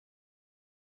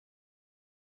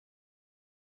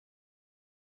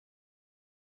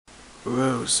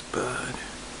Rosebud,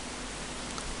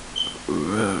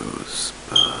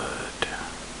 Rosebud.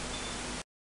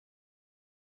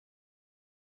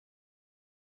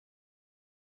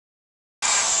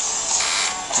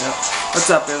 Yep. What's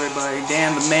up, everybody?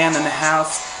 Dan the Man in the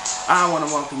house. I want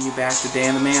to welcome you back to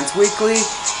Dan the Man's Weekly.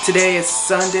 Today is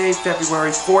Sunday,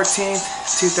 February 14th,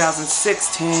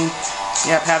 2016.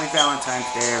 Yep, happy Valentine's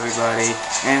Day, everybody.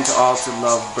 And to all to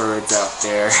lovebirds out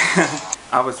there.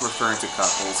 I was referring to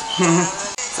couples.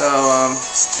 So,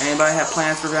 anybody have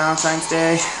plans for Valentine's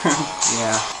Day?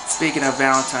 Yeah. Speaking of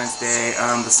Valentine's Day,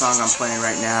 the song I'm playing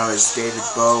right now is David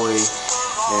Bowie.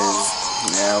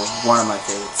 One of my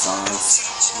favorite songs.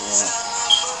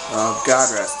 Yeah.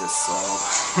 God rest his soul.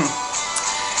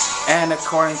 And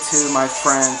according to my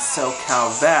friend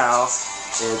SoCal Val,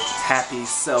 it's Happy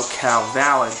SoCal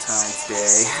Valentine's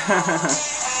Day.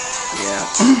 Yeah.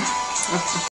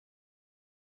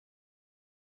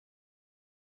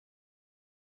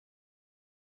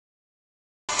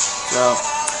 So,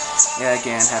 yeah,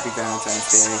 again, happy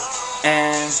Valentine's Day.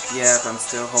 And, yep, I'm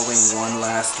still holding one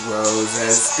last rose.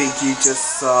 As I think you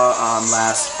just saw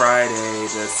last Friday,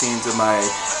 the scenes of my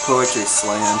poetry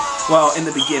slam. Well, in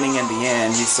the beginning and the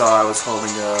end, you saw I was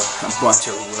holding a bunch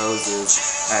of roses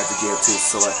I had to give to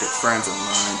selected friends of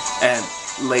mine. And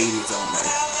ladies only.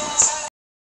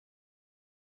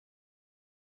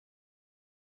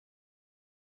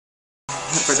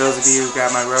 For those of you who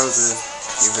got my roses,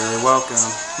 you're very welcome.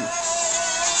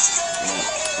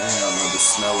 I don't know the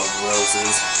smell of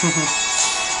roses.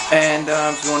 And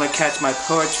if you want to catch my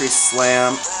poetry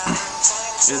slam,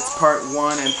 it's part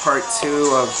 1 and part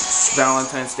 2 of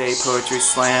Valentine's Day Poetry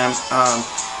Slam.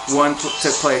 One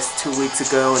took place 2 weeks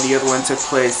ago, and the other one took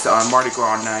place on Mardi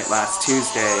Gras night last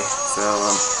Tuesday. So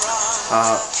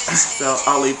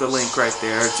I'll leave the link right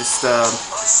there. Just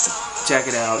check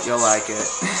it out. You'll like it.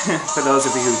 For those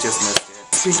of you who just missed it.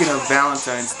 Speaking of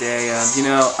Valentine's Day,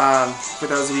 for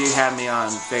those of you who have me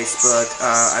on Facebook,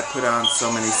 I put on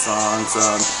so many songs.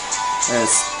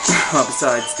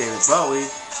 Besides David Bowie,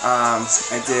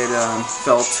 I did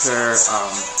Filter,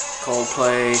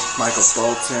 Coldplay, Michael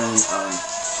Bolton,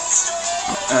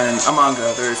 and among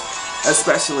others,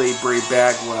 especially Brie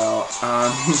Bagwell.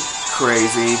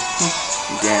 Crazy.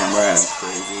 Damn right, I'm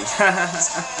crazy.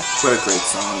 What a great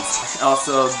song.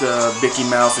 Also, the Mickey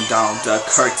Mouse and Donald Duck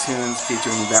cartoons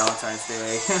featuring Valentine's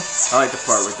Day. I like the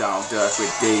part with Donald Duck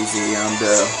with Daisy on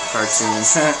the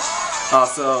cartoons.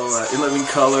 Also, In Living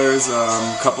Colors,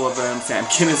 a couple of them, Sam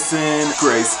Kinison,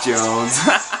 Grace Jones,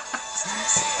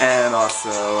 and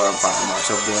also Fire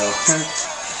Marshallville.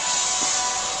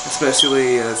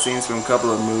 Especially scenes from a couple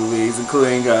of movies,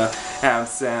 including Adam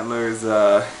Sandler's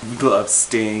Love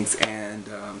Stinks, and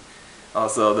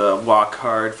also the Walk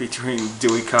Hard featuring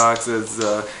Dewey Cox as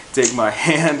Take My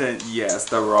Hand, and yes,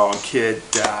 the wrong kid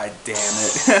died, damn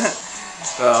it.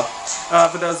 Well,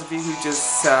 for those of you who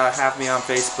just have me on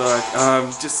Facebook,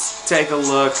 just take a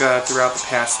look throughout the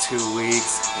past 2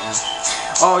 weeks. Yeah.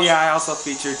 Oh yeah, I also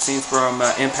featured scenes from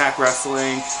Impact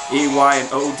Wrestling, EY and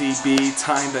ODB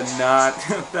tying the knot.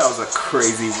 That was a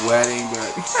crazy wedding,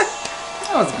 but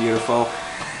that was beautiful.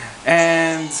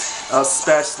 And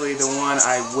especially the one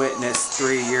I witnessed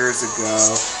 3 years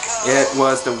ago. It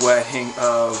was the wedding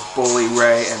of Bully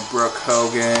Ray and Brooke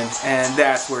Hogan, and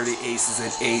that's where the Aces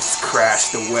and Eights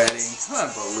crashed the wedding.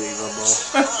 Unbelievable.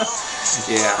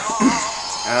 Yeah.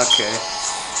 Okay.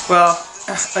 Well,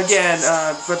 again,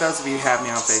 for those of you who have me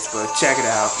on Facebook, check it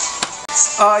out.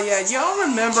 Yeah, y'all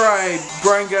remember I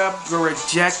bring up the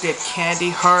rejected candy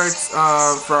hearts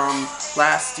from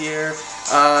last year?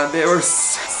 There were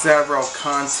several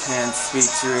contents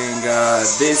featuring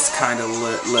this kind of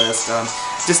list.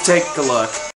 Just take a look.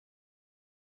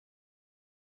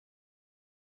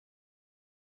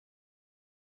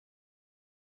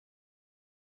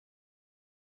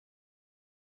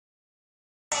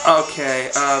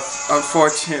 Okay,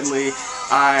 unfortunately,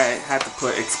 I had to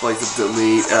put explicit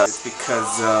delete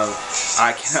because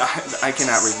I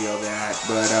cannot reveal that.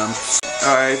 But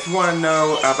if you want to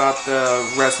know about the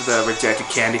rest of the rejected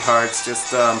candy hearts,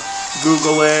 just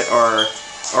Google it or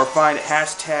find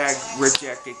hashtag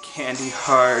rejected candy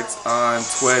hearts on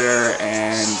Twitter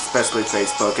and especially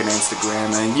Facebook and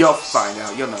Instagram, and you'll find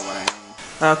out. You'll know what I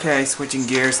mean. Okay, switching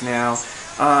gears now.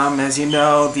 As you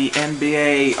know, the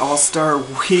NBA All-Star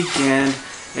Weekend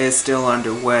is still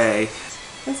underway.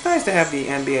 It's nice to have the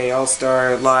NBA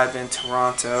All-Star live in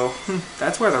Toronto.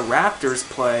 That's where the Raptors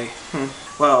play.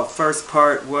 Well, first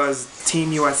part was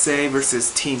Team USA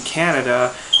versus Team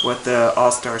Canada with the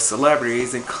All-Star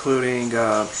celebrities, including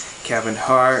Kevin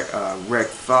Hart, Rick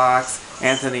Fox,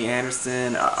 Anthony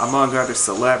Anderson, among other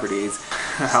celebrities.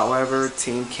 However,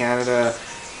 Team Canada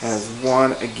has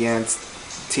won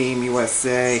against Team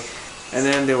USA. And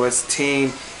then there was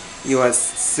Team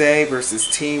USA versus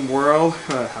Team World.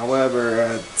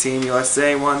 However, Team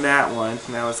USA won that one.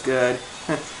 That was good.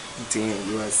 Team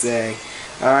USA.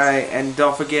 Alright, and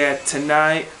don't forget,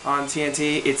 tonight on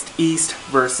TNT, it's East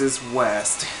versus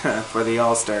West for the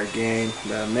All-Star game.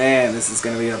 But man, this is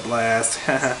going to be a blast.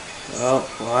 Well,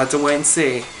 we'll have to wait and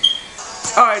see.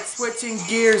 Alright, switching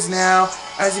gears now.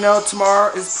 As you know,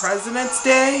 tomorrow is President's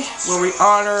Day, where we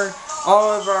honor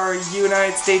all of our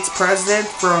United States President,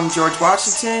 from George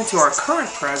Washington to our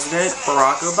current President,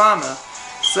 Barack Obama.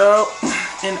 So,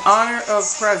 in honor of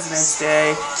President's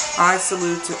Day, I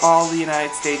salute to all the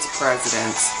United States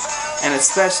Presidents, and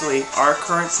especially our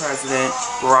current President,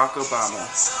 Barack Obama.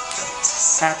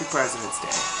 Happy President's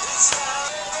Day.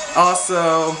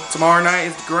 Also, tomorrow night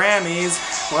is the Grammys.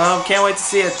 Well, can't wait to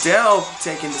see Adele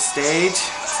taking the stage.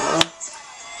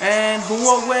 And who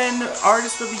will win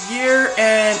Artist of the Year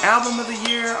and Album of the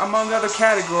Year, among other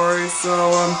categories.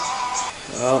 So,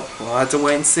 well, we'll have to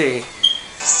wait and see.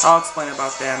 I'll explain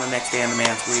about that on the next day on the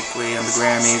Man's Weekly on the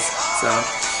Grammys. So,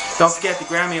 don't forget the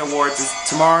Grammy Awards is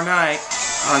tomorrow night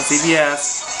on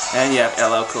CBS. And yeah,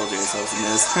 LL Cool J is hosting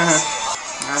this.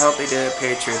 I hope they did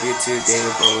pay tribute to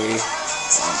David Bowie.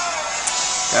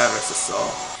 God rest his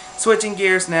soul. Switching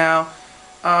gears now.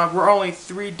 We're only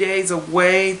 3 days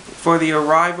away for the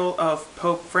arrival of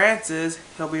Pope Francis.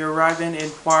 He'll be arriving in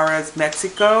Juarez,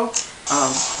 Mexico,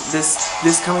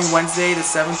 this coming Wednesday, the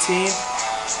 17th.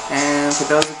 And for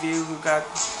those of you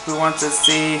who want to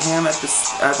see him at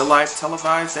the live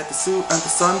televised at the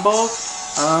Sun Bowl,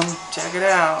 check it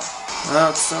out.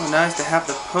 Well, it's so nice to have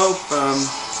the Pope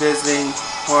visiting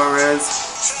Juarez.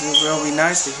 It will be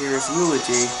nice to hear his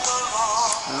eulogy.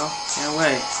 Well, can't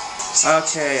wait.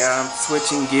 Okay,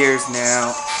 switching gears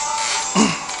now.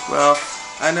 Well,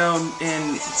 I know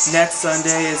next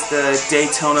Sunday is the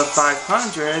Daytona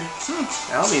 500.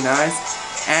 That'll be nice.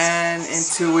 And in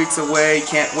 2 weeks away,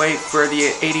 can't wait for the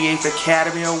 88th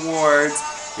Academy Awards.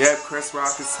 Yep, Chris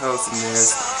Rock is hosting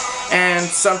this. And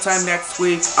sometime next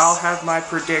week, I'll have my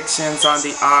predictions on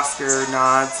the Oscar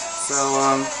nods. So,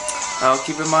 I'll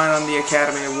keep in mind on the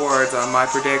Academy Awards on my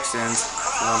predictions.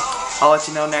 So, I'll let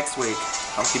you know next week.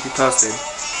 I'll keep you posted.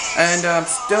 And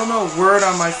still no word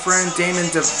on my friend Damon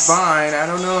Devine. I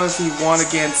don't know if he won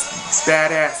against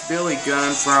Badass Billy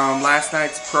Gunn from last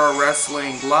night's Pro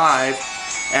Wrestling Live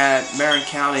at Marin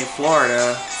County,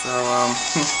 Florida. So,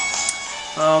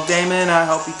 well, Damon, I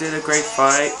hope you did a great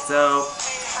fight. So,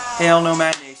 hail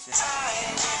Nomad Nation.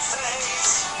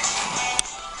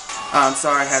 I'm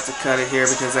sorry I had to cut it here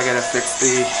because I gotta fix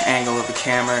the angle of the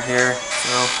camera here.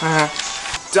 So,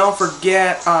 don't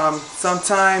forget,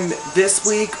 sometime this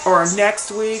week or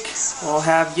next week, we'll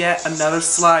have yet another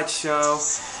slideshow.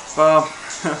 Well,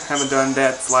 haven't done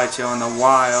that slideshow in a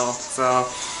while, so,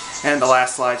 and the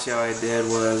last slideshow I did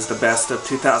was the best of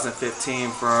 2015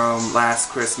 from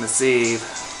last Christmas Eve.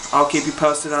 I'll keep you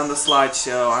posted on the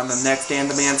slideshow on the next day in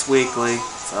the Man's Weekly.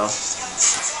 So,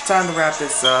 time to wrap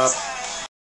this up.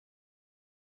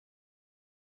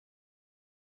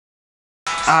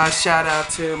 Shout out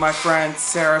to my friend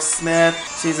Sarah Smith.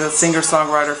 She's a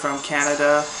singer-songwriter from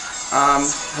Canada.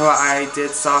 Who I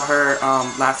saw her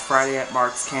last Friday at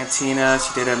Mark's Cantina.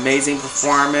 She did an amazing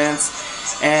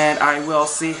performance. And I will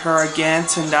see her again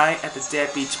tonight at the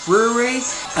Dead Beach Brewery.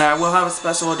 We'll have a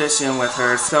special edition with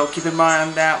her, so keep in mind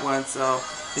on that one. So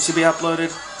it should be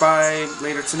uploaded by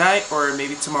later tonight or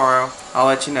maybe tomorrow. I'll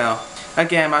let you know.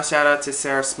 Again, my shout out to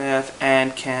Sarah Smith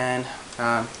and Ken.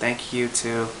 Thank you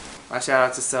too. My shout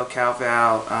out to SoCal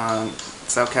Val.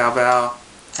 SoCal Val.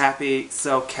 Happy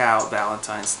SoCal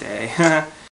Valentines Day.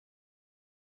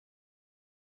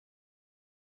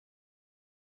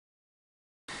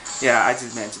 Yeah, I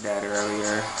just mentioned that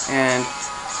earlier. And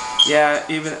yeah,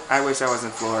 even I wish I was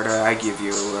in Florida. I give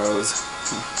you a rose.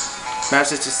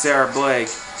 Message to Sarah Blake.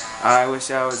 I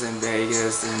wish I was in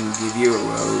Vegas and give you a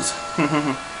rose.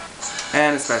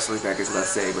 And especially Becca's Left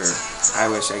Saber. I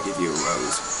wish I give you a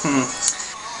rose.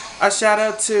 A shout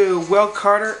out to Will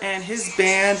Carter and his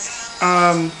band.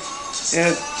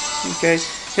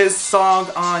 His song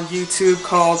on YouTube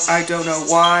called I Don't Know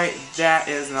Why. That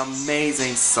is an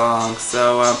amazing song.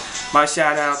 So my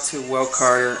shout out to Will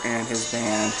Carter and his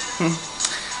band.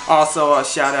 Also a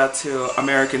shout out to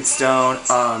American Stone.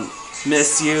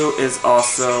 Miss You is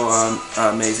also an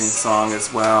amazing song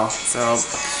as well. So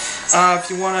if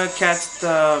you want to catch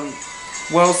the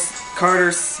Will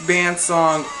Carter's band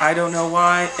song I Don't Know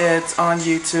Why, it's on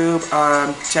YouTube.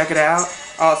 Check it out.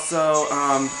 Also,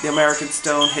 the American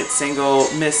Stone hit single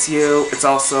Miss You, it's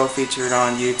also featured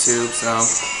on YouTube. So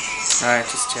Alright,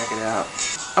 just check it out.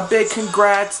 A big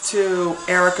congrats to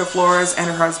Erica Flores and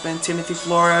her husband Timothy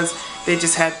Flores. They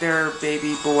just had their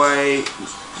baby boy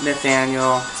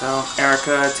Nathaniel. So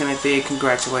Erica, Timothy,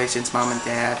 congratulations Mom and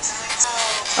Dad.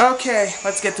 Okay,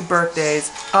 let's get to birthdays.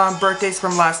 Birthdays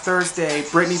from last Thursday.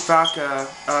 Brittany Vaca,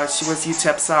 she was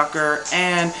UTEP soccer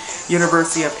and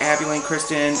University of Abilene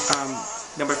Christian,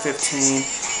 number 15.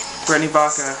 Brittany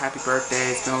Vaca, happy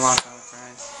birthday. It's been a long time, my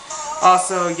friend.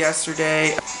 Also,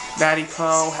 yesterday, Maddie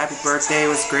Poe, happy birthday. It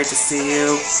was great to see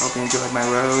you. Hope you enjoyed my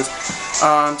rose.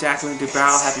 Jacqueline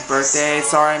Dubal, happy birthday.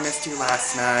 Sorry I missed you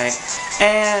last night.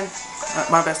 And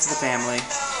my best to the family.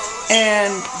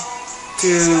 And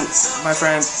to my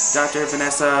friend Dr.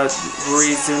 Vanessa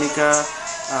Ruiz Zuniga.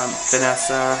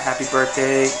 Vanessa, happy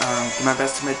birthday. My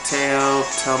best to Mateo.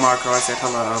 Tell Marco I said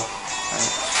hello.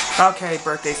 Okay,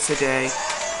 birthdays today.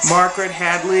 Margaret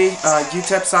Hadley,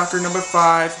 UTEP soccer number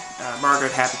 5.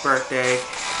 Margaret, happy birthday.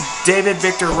 David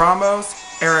Victor Ramos,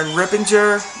 Aaron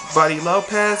Rippinger, Buddy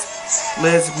Lopez,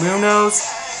 Liz Munoz,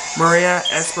 Maria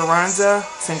Esperanza,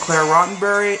 Sinclair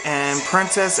Rottenberry, and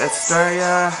Princess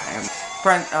Estrella.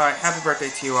 Happy birthday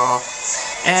to you all.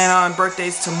 And on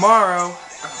birthdays tomorrow,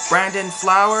 Brandon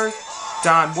Flowers,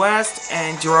 Don West,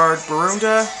 and Gerard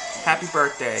Barunda, happy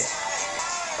birthday.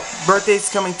 Birthdays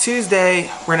coming Tuesday,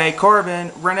 Renee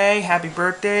Corbin. Renee, happy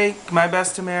birthday. My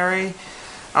best to Mary.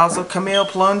 Also Camille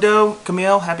Palondo.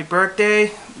 Camille, happy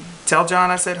birthday. Tell John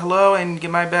I said hello and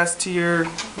give my best to your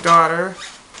daughter.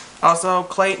 Also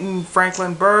Clayton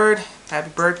Franklin Bird, happy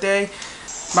birthday.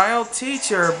 My old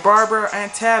teacher, Barbara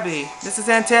Antabi. Mrs.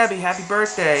 Antabi, happy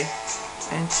birthday.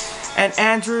 And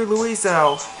Andrew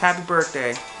Luizo, happy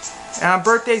birthday. And on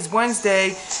birthdays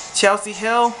Wednesday, Chelsea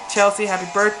Hill. Chelsea, happy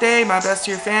birthday. My best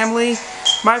to your family.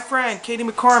 My friend, Katie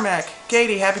McCormack.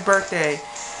 Katie, happy birthday.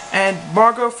 And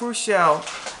Margot Fruchel.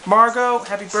 Margot,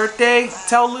 happy birthday.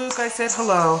 Tell Luke I said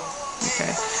hello.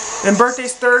 Okay. And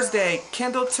birthday's Thursday,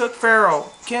 Kendall Took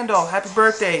Farrell. Kendall, happy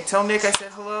birthday. Tell Nick I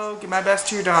said hello. Give my best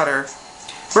to your daughter.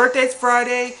 Birthday's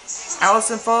Friday,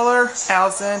 Allison Fuller.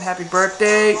 Allison, happy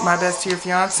birthday. My best to your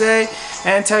fiance.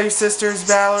 And tell your sisters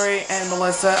Valerie and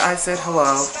Melissa I said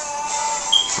hello.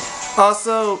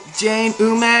 Also, Jane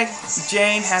Umeg.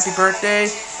 Jane, happy birthday.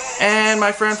 And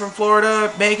my friend from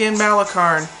Florida, Megan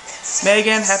Malakarn.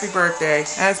 Megan, happy birthday.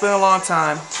 And it's been a long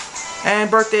time.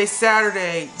 And birthday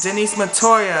Saturday, Denise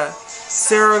Montoya,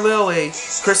 Sarah Lilly,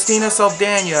 Christina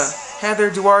Saldana,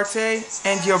 Heather Duarte,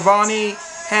 and Giovanni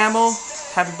Hamill.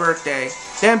 Happy birthday.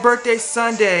 Then birthday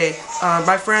Sunday,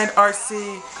 my friend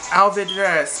RC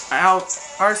Alvidrez.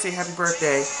 RC, happy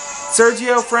birthday.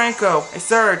 Sergio Franco,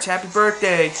 Serge, happy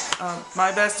birthday.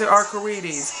 My best to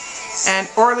Arcarides. And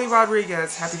Orly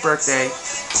Rodriguez, happy birthday.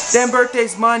 Then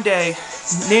birthday's Monday,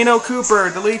 Nino Cooper,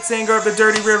 the lead singer of the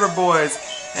Dirty River Boys.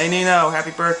 Hey Nino,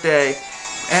 happy birthday.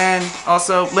 And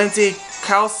also Lindsay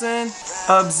Carlson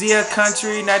of Zia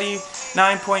Country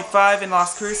 99.5 in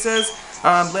Las Cruces.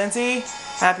 Lindsay,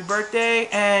 happy birthday,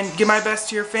 and give my best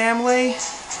to your family.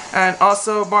 And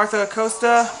also Martha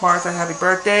Acosta. Martha, happy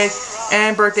birthday.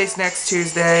 And birthday's next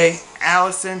Tuesday.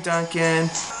 Allison Duncan.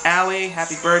 Allie,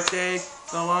 happy birthday.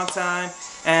 It's been a long time.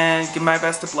 And give my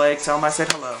best to Blake. Tell him I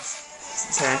said hello.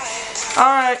 Okay.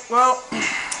 Alright, well,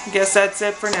 I guess that's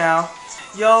it for now.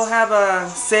 Y'all have a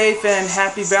safe and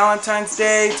happy Valentine's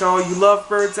Day to all you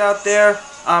lovebirds out there.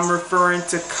 I'm referring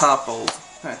to couples.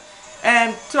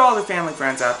 And to all the family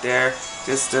friends out there,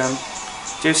 just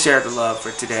share the love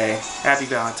for today. Happy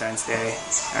Valentine's Day.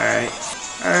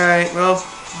 Alright, well,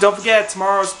 don't forget,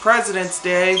 tomorrow's President's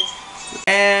Day.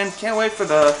 And can't wait for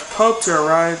the Pope to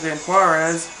arrive in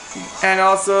Juarez. And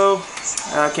also,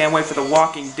 can't wait for The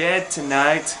Walking Dead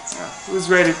tonight. Who's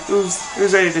ready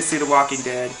to see The Walking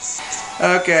Dead?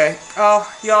 Okay,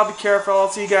 y'all be careful. I'll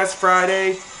see you guys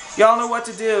Friday. Y'all know what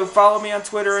to do. Follow me on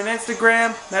Twitter and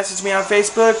Instagram. Message me on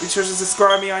Facebook. Be sure to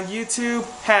subscribe me on YouTube.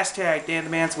 # Dan the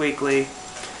Man's Weekly.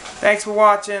 Thanks for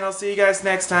watching. I'll see you guys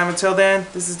next time. Until then,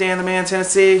 this is Dan the Man,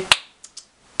 Tennessee.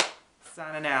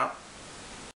 Signing out.